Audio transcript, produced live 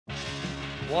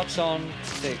What's on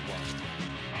take one?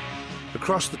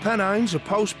 Across the Pennines, a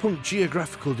post-punk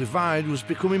geographical divide was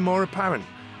becoming more apparent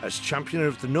as champion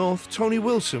of the North, Tony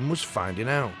Wilson, was finding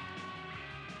out.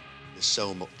 There's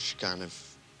so much kind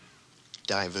of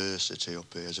diversity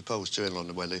up here, as opposed to in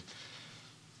London, where the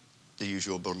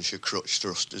usual bunch of crutch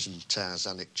thrusters and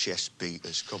Tarzanic chest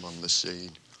beaters come on the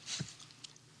scene.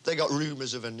 They got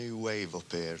rumours of a new wave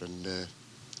up here and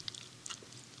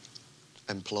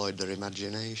employed their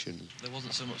imagination. There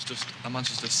wasn't so much just a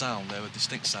Manchester sound, there were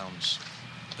distinct sounds.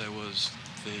 There was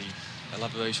the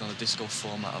elaboration on the disco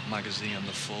format of Magazine and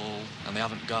The Fall, and the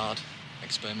avant-garde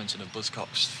experimenting of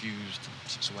buzzcocks fused in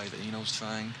such a way that Eno's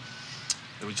trying.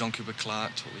 There was John Cooper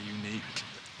Clarke, totally unique.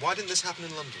 Why didn't this happen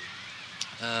in London?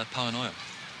 Paranoia.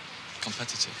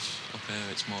 Competitive. Up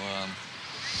here it's more,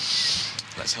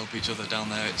 let's help each other. Down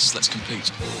there it's let's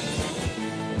compete.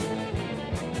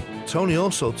 Tony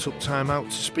also took time out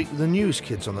to speak with the newest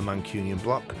kids on the Mancunian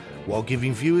block, while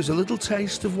giving viewers a little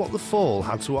taste of what the fall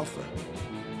had to offer.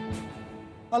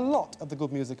 A lot of the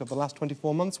good music of the last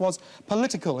 24 months was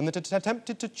political in that it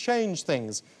attempted to change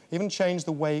things, even change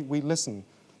the way we listen.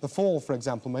 The Fall, for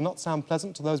example, may not sound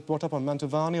pleasant to those brought up on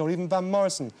Mantovani or even Van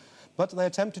Morrison, but they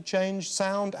attempt to change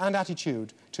sound and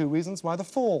attitude, two reasons why the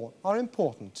Fall are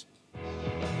important.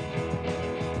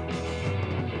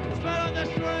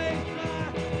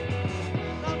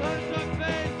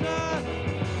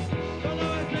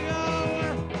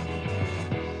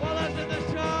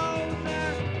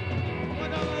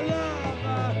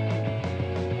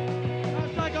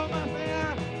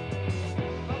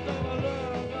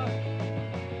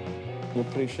 We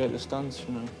appreciate the stance,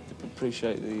 you know,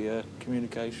 appreciate the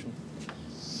communication.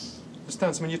 The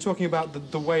stance, I mean, you're talking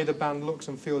about the way the band looks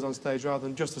and feels on stage rather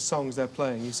than just the songs they're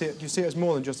playing. You see it as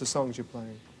more than just the songs you're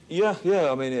playing. Yeah,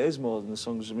 I mean, it is more than the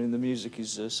songs. I mean, the music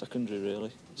is secondary,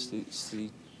 really. It's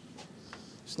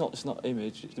not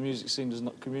image. If the music scene does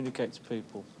not communicate to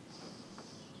people,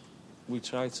 we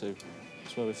try to.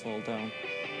 That's where we fall down.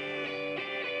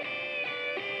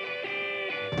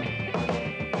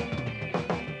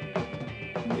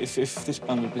 If this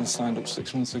band had been signed up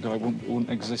 6 months ago, it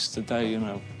wouldn't exist today, you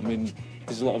know. I mean,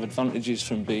 there's a lot of advantages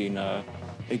from being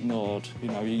ignored. You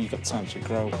know, you've got time to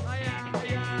grow.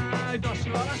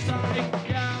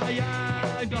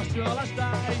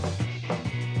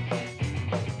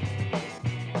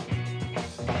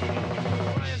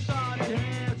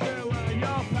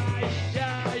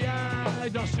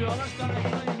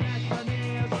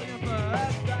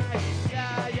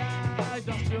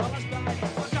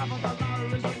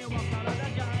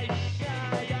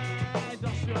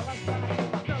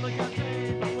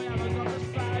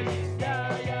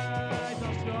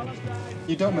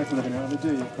 You don't make a living out of it,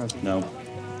 do you, at present? No.